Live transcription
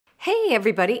Hey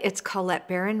everybody, it's Colette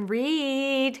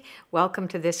Baron-Reid. Welcome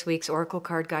to this week's Oracle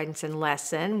Card Guidance and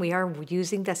Lesson. We are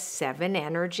using the 7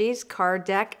 Energies card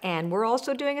deck, and we're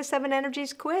also doing a 7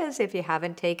 Energies quiz. If you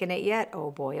haven't taken it yet, oh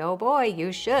boy,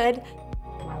 you should.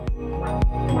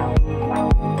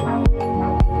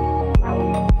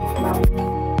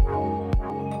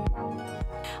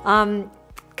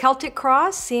 Celtic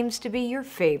Cross seems to be your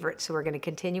favorite, so we're going to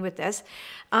continue with this.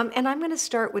 And I'm going to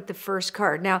start with the first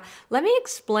card. Now, let me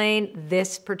explain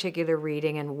this particular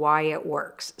reading and why it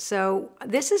works. So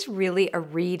this is really a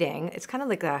reading. It's kind of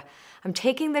like I'm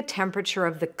taking the temperature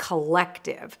of the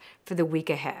collective for the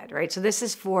week ahead, right? So this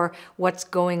is for what's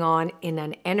going on in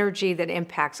an energy that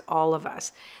impacts all of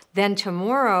us. Then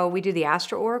tomorrow we do the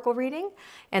Astro Oracle reading,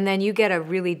 and then you get a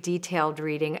really detailed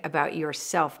reading about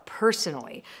yourself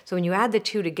personally. So when you add the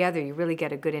two together, you really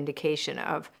get a good indication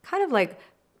of kind of like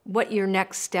what your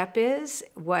next step is,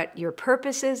 what your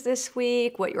purpose is this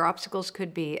week, what your obstacles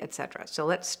could be, etc. So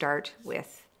let's start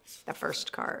with the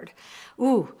first card.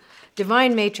 Ooh,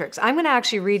 Divine Matrix. I'm going to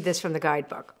actually read this from the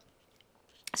guidebook.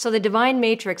 So the Divine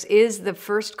Matrix is the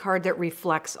first card that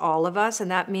reflects all of us, and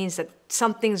that means that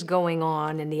something's going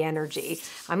on in the energy.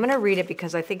 I'm going to read it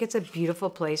because I think it's a beautiful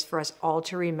place for us all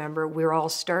to remember we're all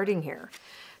starting here.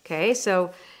 Okay,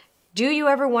 so do you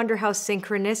ever wonder how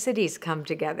synchronicities come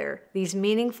together? These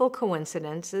meaningful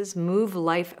coincidences move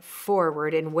life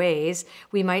forward in ways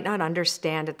we might not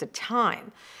understand at the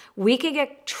time. We can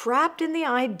get trapped in the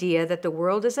idea that the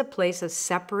world is a place of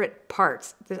separate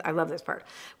parts. I love this part.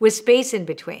 With space in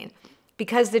between.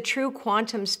 Because the true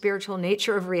quantum spiritual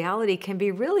nature of reality can be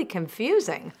really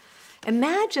confusing.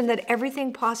 Imagine that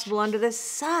everything possible under the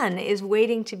sun is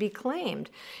waiting to be claimed.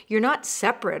 You're not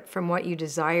separate from what you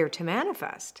desire to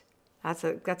manifest. That's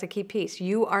a key piece.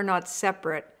 You are not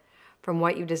separate from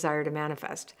what you desire to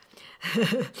manifest.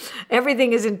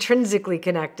 Everything is intrinsically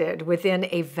connected within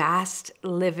a vast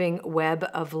living web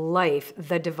of life,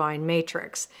 the Divine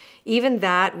Matrix. Even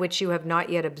that which you have not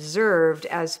yet observed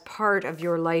as part of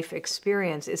your life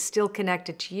experience is still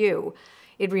connected to you.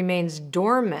 It remains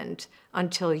dormant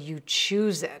until you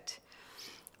choose it.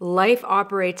 Life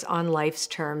operates on life's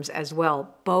terms as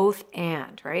well, both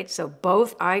and, right? So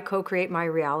both I co-create my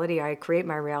reality, I create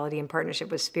my reality in partnership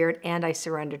with spirit, and I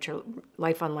surrender to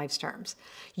life on life's terms.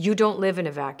 You don't live in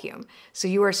a vacuum. So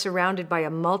you are surrounded by a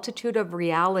multitude of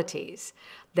realities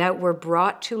that were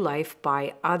brought to life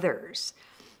by others.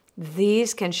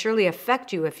 These can surely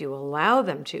affect you if you allow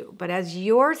them to, but as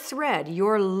your thread,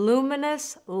 your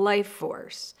luminous life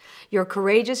force, your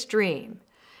courageous dream,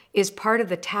 is part of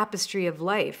the tapestry of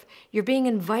life, you're being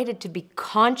invited to be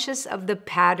conscious of the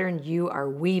pattern you are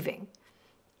weaving.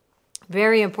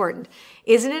 Very important.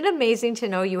 Isn't it amazing to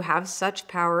know you have such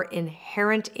power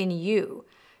inherent in you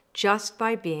just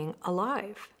by being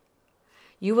alive?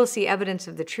 You will see evidence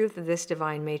of the truth of this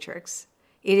Divine Matrix.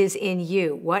 It is in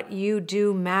you. What you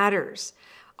do matters.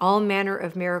 All manner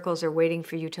of miracles are waiting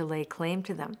for you to lay claim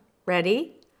to them.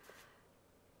 Ready?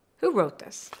 Who wrote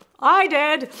this? I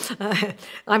did.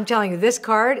 I'm telling you, this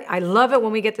card, I love it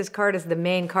when we get this card as the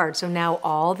main card. So now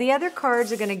all the other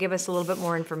cards are going to give us a little bit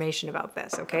more information about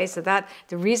this, okay? So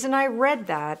the reason I read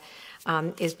that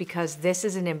is because this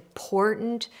is an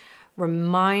important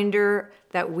reminder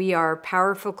that we are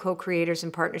powerful co-creators in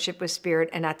partnership with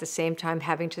spirit and at the same time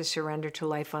having to surrender to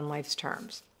life on life's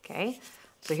terms, okay?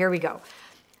 So here we go.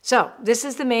 So this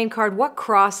is the main card. What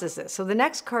cross is this? So the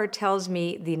next card tells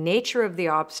me the nature of the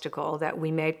obstacle that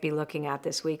we might be looking at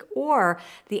this week, or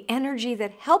the energy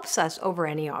that helps us over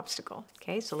any obstacle.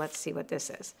 Okay, so let's see what this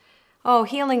is. Oh,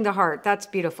 healing the heart. That's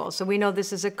beautiful. So we know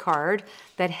this is a card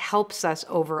that helps us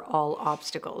over all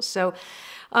obstacles. So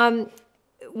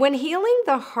when healing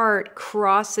the heart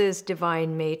crosses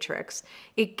Divine Matrix,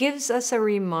 it gives us a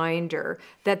reminder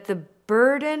that the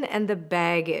burden and the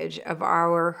baggage of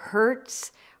our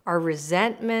hurts, our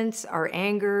resentments, our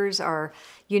angers, our,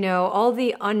 all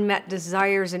the unmet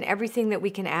desires and everything that we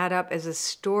can add up as a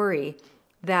story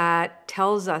that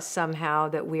tells us somehow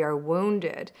that we are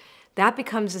wounded, that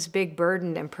becomes this big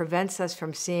burden and prevents us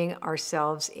from seeing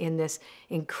ourselves in this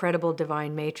incredible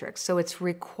Divine Matrix. So it's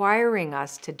requiring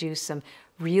us to do some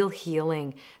real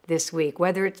healing this week,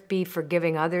 whether it be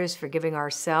forgiving others, forgiving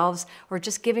ourselves, or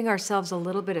just giving ourselves a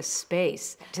little bit of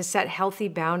space to set healthy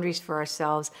boundaries for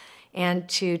ourselves and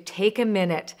to take a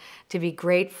minute to be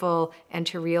grateful and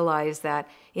to realize that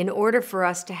in order for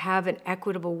us to have an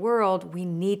equitable world, we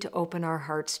need to open our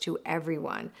hearts to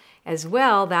everyone. As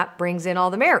well, that brings in all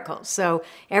the miracles. So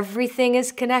everything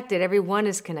is connected, everyone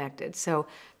is connected. So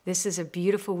this is a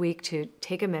beautiful week to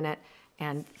take a minute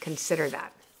and consider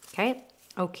that, okay?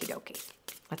 Okie dokie.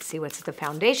 Let's see what's the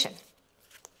foundation.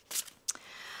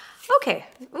 Okay.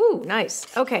 Ooh, nice.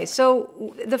 Okay,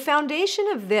 so the foundation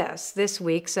of this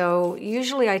week, so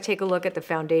usually I take a look at the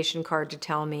foundation card to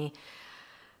tell me,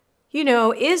 you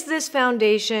know, is this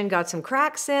foundation got some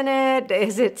cracks in it?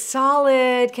 Is it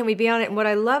solid? Can we be on it? And what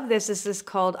I love this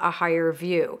called a higher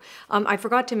view. I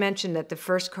forgot to mention that the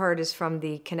first card is from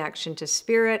the connection to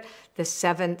spirit. The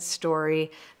seventh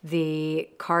story, the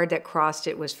card that crossed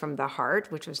it was from the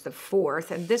heart, which was the fourth.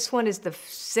 And this one is the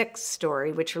sixth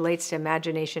story, which relates to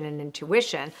imagination and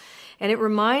intuition. And it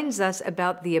reminds us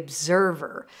about the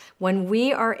observer. When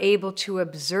we are able to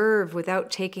observe without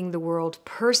taking the world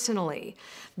personally,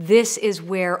 this is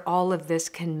where all of this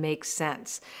can make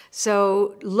sense.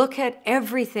 So look at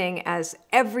everything as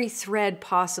every thread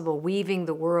possible, weaving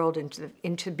the world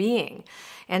into being.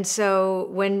 And so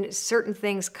when certain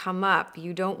things come up,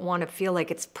 you don't want to feel like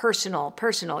it's personal.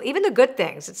 Even the good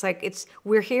things, it's like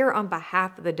we're here on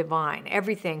behalf of the divine.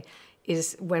 Everything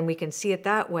is, when we can see it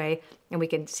that way, and we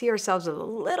can see ourselves with a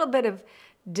little bit of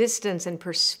distance and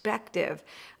perspective.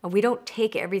 We don't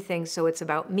take everything so it's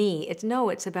about me.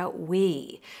 It's about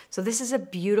we. So this is a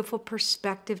beautiful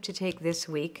perspective to take this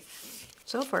week.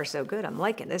 So far, so good. I'm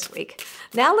liking this week.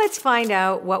 Now let's find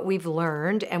out what we've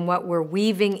learned and what we're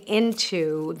weaving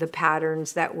into the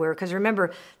patterns that because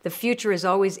remember, the future is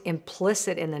always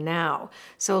implicit in the now.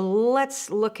 So let's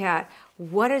look at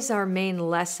what is our main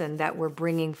lesson that we're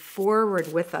bringing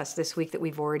forward with us this week that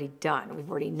we've already done, we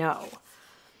already know.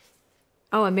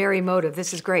 Oh, a merry motive.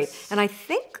 This is great. And I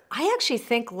actually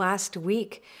think last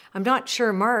week, I'm not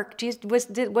sure, Mark, was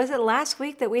it last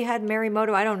week that we had merry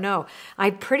motive? I don't know.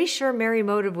 I'm pretty sure merry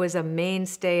motive was a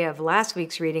mainstay of last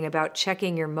week's reading about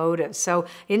checking your motives. So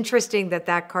interesting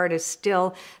that card is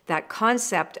still that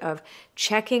concept of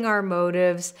checking our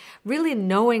motives, really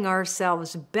knowing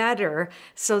ourselves better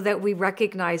so that we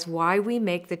recognize why we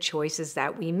make the choices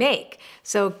that we make.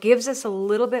 So it gives us a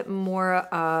little bit more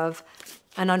of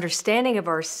an understanding of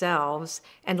ourselves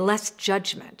and less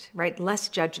judgment, right? Less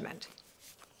judgment.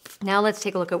 Now let's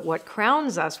take a look at what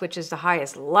crowns us, which is the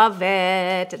highest. Love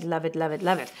it, love it, love it,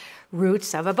 love it.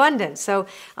 Roots of abundance. So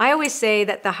I always say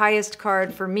that the highest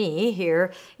card for me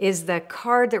here is the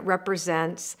card that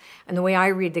represents, and the way I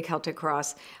read the Celtic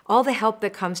Cross, all the help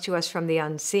that comes to us from the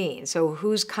unseen. So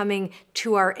who's coming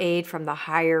to our aid from the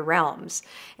higher realms.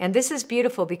 And this is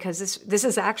beautiful because this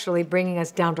is actually bringing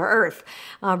us down to earth.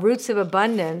 Roots of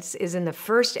abundance is in the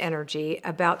first energy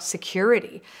about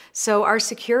security. So our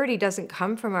security doesn't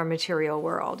come from our material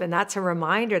world. And that's a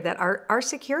reminder that our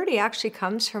security actually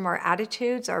comes from our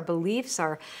attitudes, our beliefs,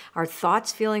 our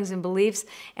thoughts, feelings, and beliefs,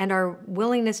 and our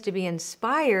willingness to be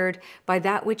inspired by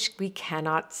that which we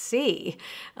cannot see.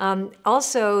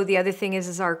 Also, the other thing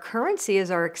is our currency is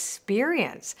our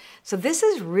experience. So this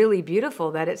is really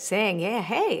beautiful that it's saying, yeah,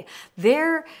 hey,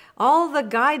 all the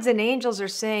guides and angels are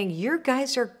saying, you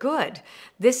guys are good.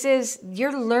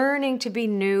 You're learning to be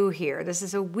new here. This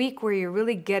is a week where you're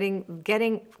really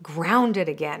getting grounded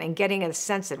again and getting a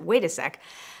sense that, wait a sec,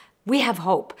 we have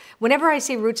hope. Whenever I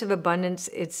see Roots of Abundance,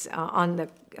 it's on the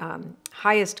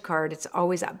highest card, it's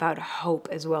always about hope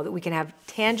as well, that we can have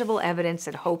tangible evidence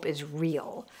that hope is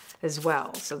real as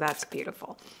well. So that's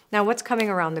beautiful. Now, what's coming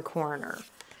around the corner?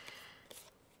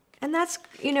 And that's,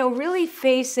 really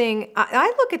facing,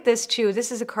 I look at this too.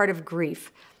 This is a card of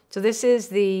grief. So this is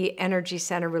the energy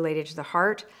center related to the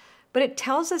heart, but it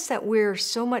tells us that we're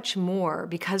so much more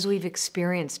because we've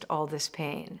experienced all this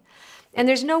pain. And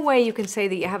there's no way you can say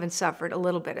that you haven't suffered a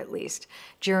little bit, at least,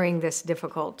 during this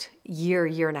difficult year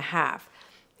and a half.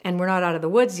 And we're not out of the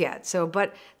woods yet.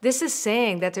 But this is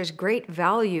saying that there's great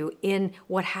value in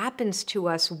what happens to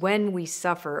us when we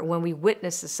suffer, when we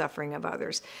witness the suffering of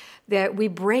others, that we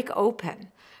break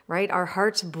open, right? Our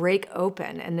hearts break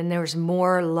open, and then there's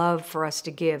more love for us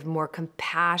to give, more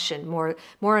compassion,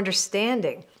 more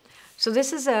understanding. So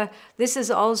this is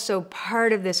also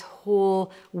part of this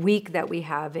whole week that we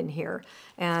have in here.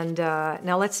 And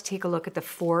now let's take a look at the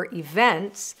 4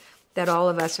 events that all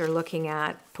of us are looking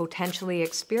at potentially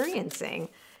experiencing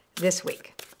this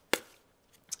week.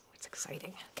 It's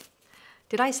exciting.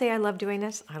 Did I say I love doing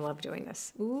this? I love doing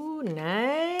this. Ooh,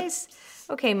 nice.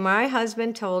 Okay, my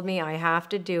husband told me I have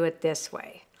to do it this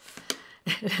way.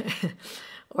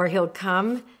 Or he'll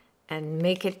come and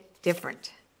make it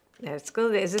different. Let's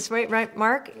go. Is this right,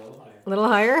 Mark? A little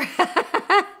higher.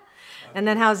 And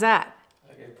then how's that?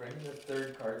 Okay, bring the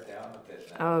third card down a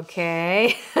bit now.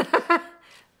 Okay.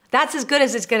 That's as good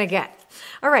as it's going to get.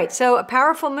 All right, so a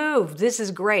powerful move. This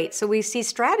is great. So we see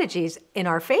strategies in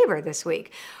our favor this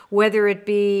week, whether it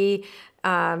be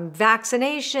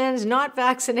vaccinations, not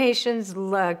vaccinations,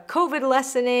 COVID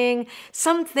lessening.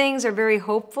 Some things are very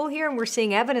hopeful here, and we're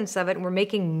seeing evidence of it, and we're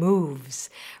making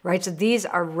moves, right? So these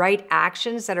are right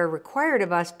actions that are required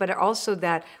of us, but also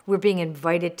that we're being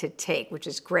invited to take, which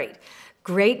is great.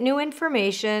 Great new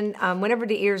information. Whenever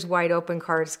the ears wide open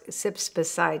card sits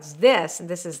besides this, and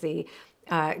this is the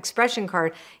expression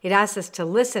card, it asks us to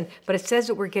listen, but it says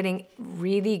that we're getting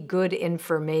really good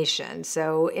information.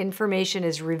 So information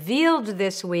is revealed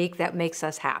this week that makes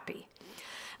us happy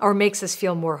or makes us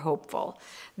feel more hopeful.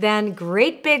 Then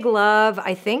great big love,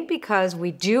 I think because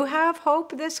we do have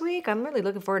hope this week. I'm really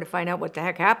looking forward to find out what the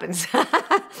heck happens.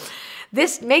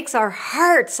 This makes our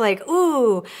hearts like,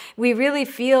 ooh, we really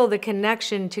feel the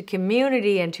connection to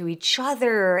community and to each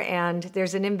other. And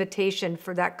there's an invitation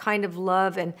for that kind of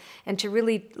love and to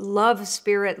really love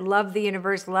spirit, love the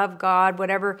universe, love God,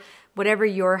 whatever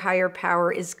your higher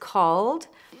power is called,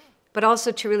 but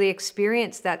also to really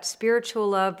experience that spiritual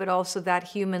love, but also that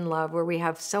human love where we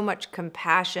have so much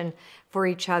compassion for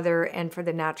each other and for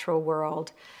the natural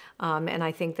world. And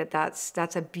I think that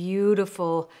that's a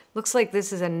beautiful, looks like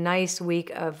this is a nice week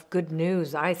of good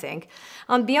news, I think.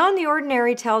 Beyond the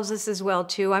Ordinary tells us as well,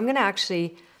 too. I'm going to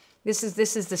actually, this is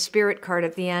the spirit card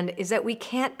at the end, is that we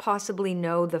can't possibly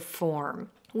know the form.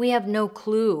 We have no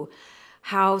clue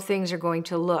how things are going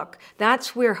to look.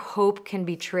 That's where hope can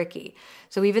be tricky.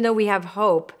 So even though we have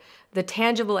hope, the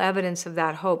tangible evidence of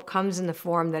that hope comes in the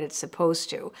form that it's supposed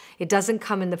to. It doesn't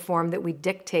come in the form that we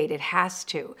dictate. It has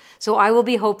to. So I will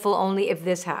be hopeful only if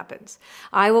this happens.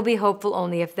 I will be hopeful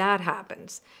only if that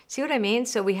happens. See what I mean?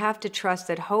 So we have to trust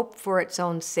that hope for its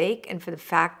own sake and for the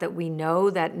fact that we know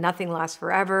that nothing lasts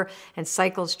forever and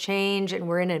cycles change and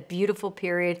we're in a beautiful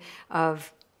period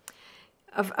of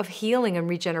healing and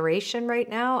regeneration right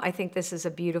now. I think this is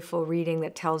a beautiful reading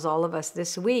that tells all of us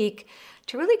this week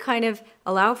to really kind of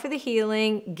allow for the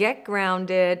healing, get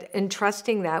grounded, and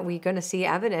trusting that we're going to see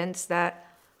evidence that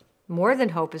more than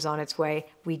hope is on its way.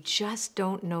 We just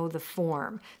don't know the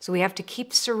form. So we have to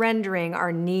keep surrendering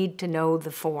our need to know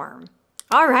the form.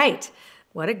 All right.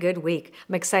 What a good week.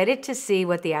 I'm excited to see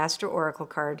what the Astro Oracle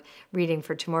card reading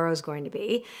for tomorrow is going to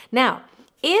be. Now,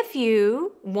 if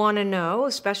you want to know,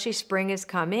 especially spring is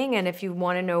coming, and if you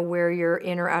want to know where you're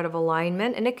in or out of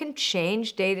alignment, and it can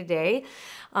change day to day,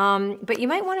 but you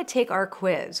might want to take our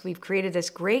quiz. We've created this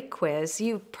great quiz.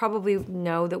 You probably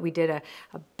know that we did a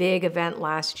big event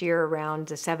last year around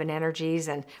the 7 energies,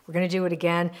 and we're going to do it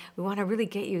again. We want to really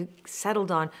get you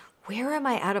settled on where am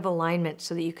I out of alignment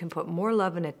so that you can put more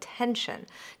love and attention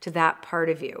to that part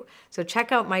of you. So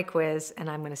check out my quiz, and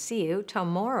I'm going to see you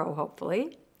tomorrow,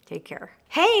 hopefully. Take care.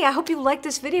 Hey, I hope you liked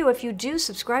this video. If you do,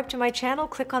 subscribe to my channel,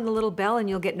 click on the little bell, and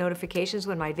you'll get notifications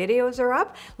when my videos are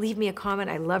up. Leave me a comment.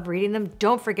 I love reading them.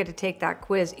 Don't forget to take that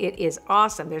quiz. It is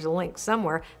awesome. There's a link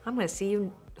somewhere. I'm going to see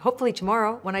you hopefully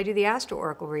tomorrow when I do the Astro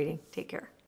Oracle reading. Take care.